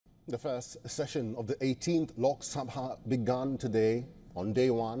The first session of the 18th Lok Sabha began today. On day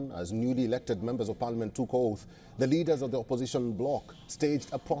one, as newly elected members of parliament took oath, the leaders of the opposition bloc staged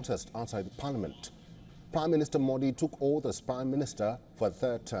a protest outside parliament. Prime Minister Modi took oath as Prime Minister for a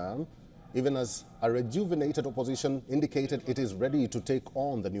third term, even as a rejuvenated opposition indicated it is ready to take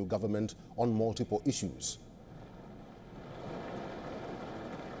on the new government on multiple issues.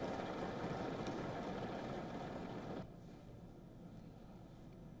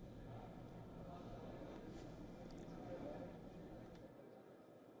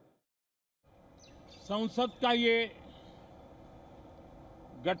 संसद का ये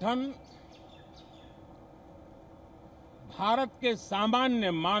गठन भारत के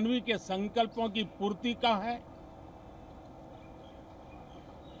सामान्य मानवीय के संकल्पों की पूर्ति का है।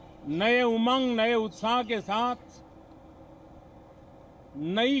 नए उमंग, नए उत्साह के साथ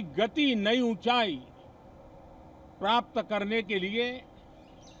नई गति, नई ऊंचाई प्राप्त करने के लिए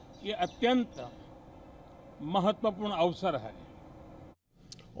ये अत्यंत महत्वपूर्ण अवसर है।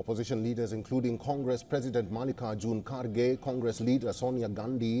 Opposition leaders including Congress President Mallikarjun Kharge, Congress leader Sonia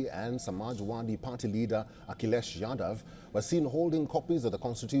Gandhi and Samajwadi Party leader Akhilesh Yadav were seen holding copies of the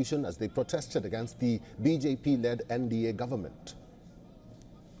Constitution as they protested against the BJP-led NDA government.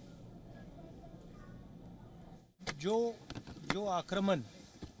 जो आक्रमण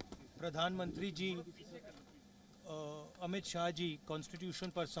प्रधानमंत्री जी Amit Shah ji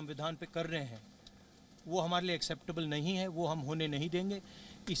constitution पर, संविधान पे कर रहे हैं, वो हमारे लिए एक्सेप्टेबल नहीं है, वो हम होने नहीं देंगे।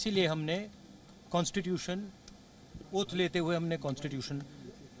 इसीलिए हमने कॉन्स्टिट्यूशन ओथ लेते हुए हमने कॉन्स्टिट्यूशन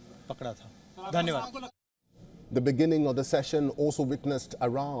पकड़ा था। धन्यवाद। The beginning of the session also witnessed a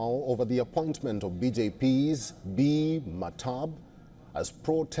row over the appointment of BJP's B. Mahtab as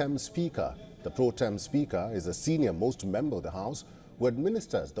pro tem speaker. The pro tem speaker is the senior most member of the House who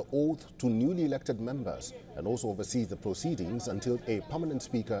administers the oath to newly elected members and also oversees the proceedings until a permanent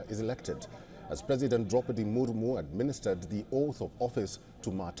speaker is elected. As President Draupadi Murmu administered the oath of office to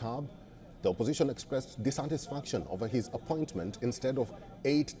Mahtab, the opposition expressed dissatisfaction over his appointment instead of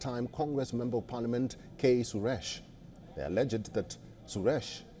 8-time Congress Member of Parliament K. Suresh. They alleged that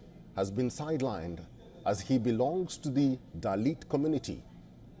Suresh has been sidelined as he belongs to the Dalit community.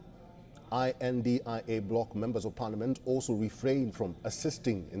 INDIA bloc members of Parliament also refrained from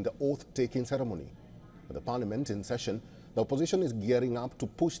assisting in the oath-taking ceremony. With the Parliament in session, the opposition is gearing up to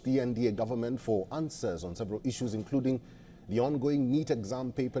push the NDA government for answers on several issues, including the ongoing NEET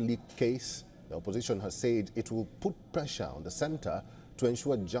exam paper leak case. The opposition has said it will put pressure on the centre to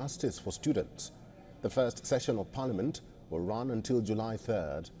ensure justice for students. The first session of Parliament will run until July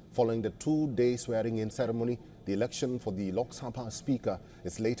 3rd. Following the two-day swearing-in ceremony, the election for the Lok Sabha Speaker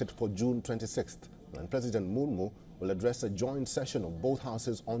is slated for June 26th, and President Murmu will address a joint session of both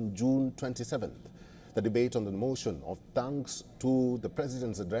houses on June 27th. The debate on the motion of thanks to the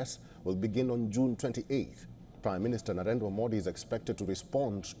President's address will begin on June 28th. Prime Minister Narendra Modi is expected to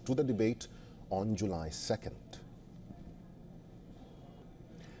respond to the debate on July 2nd.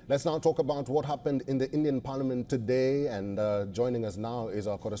 Let's now talk about what happened in the Indian Parliament today, and joining us now is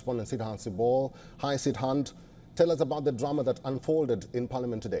our correspondent Sidhant Sibol. Hi Sidhant, tell us about the drama that unfolded in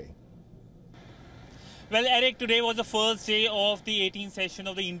Parliament today. Well, Eric, today was the first day of the 18th session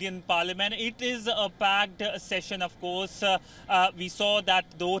of the Indian Parliament. It is a packed session, of course. We saw that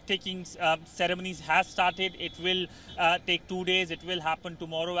the oath-taking ceremonies has started. It will take 2 days. It will happen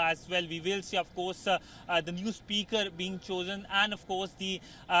tomorrow as well. We will see, of course, the new speaker being chosen and, of course, the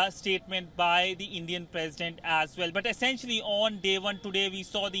statement by the Indian President as well. But essentially, on day one today, we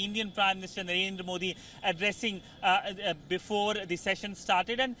saw the Indian Prime Minister Narendra Modi addressing before the session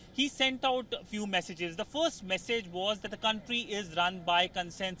started, and he sent out a few messages. The first message was that the country is run by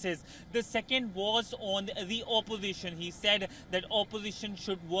consensus. The second was on the opposition. He said that opposition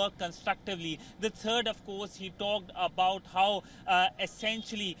should work constructively. The third, of course, he talked about how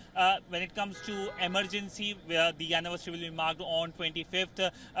essentially when it comes to emergency, where the anniversary will be marked on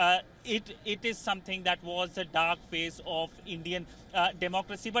 25th, it is something that was the dark phase of Indian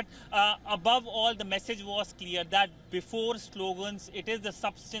democracy. But above all, the message was clear that before slogans, it is the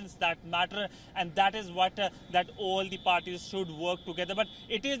substance that matter, and that is what that all the parties should work together. But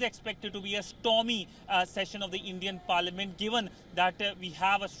it is expected to be a stormy session of the Indian Parliament, given that we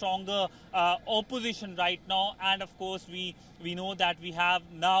have a stronger opposition right now, and of course we know that we have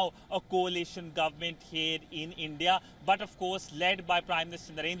now a coalition government here in India, but of course led by Prime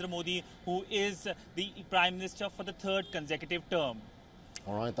Minister Narendra Modi, who is the Prime Minister for the third consecutive term.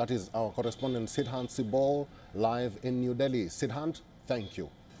 All right, that is our correspondent Sidhant Sibol live in New Delhi. Sidhant, thank you.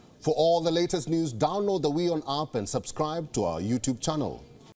 For all the latest news, download the WION app and subscribe to our YouTube channel.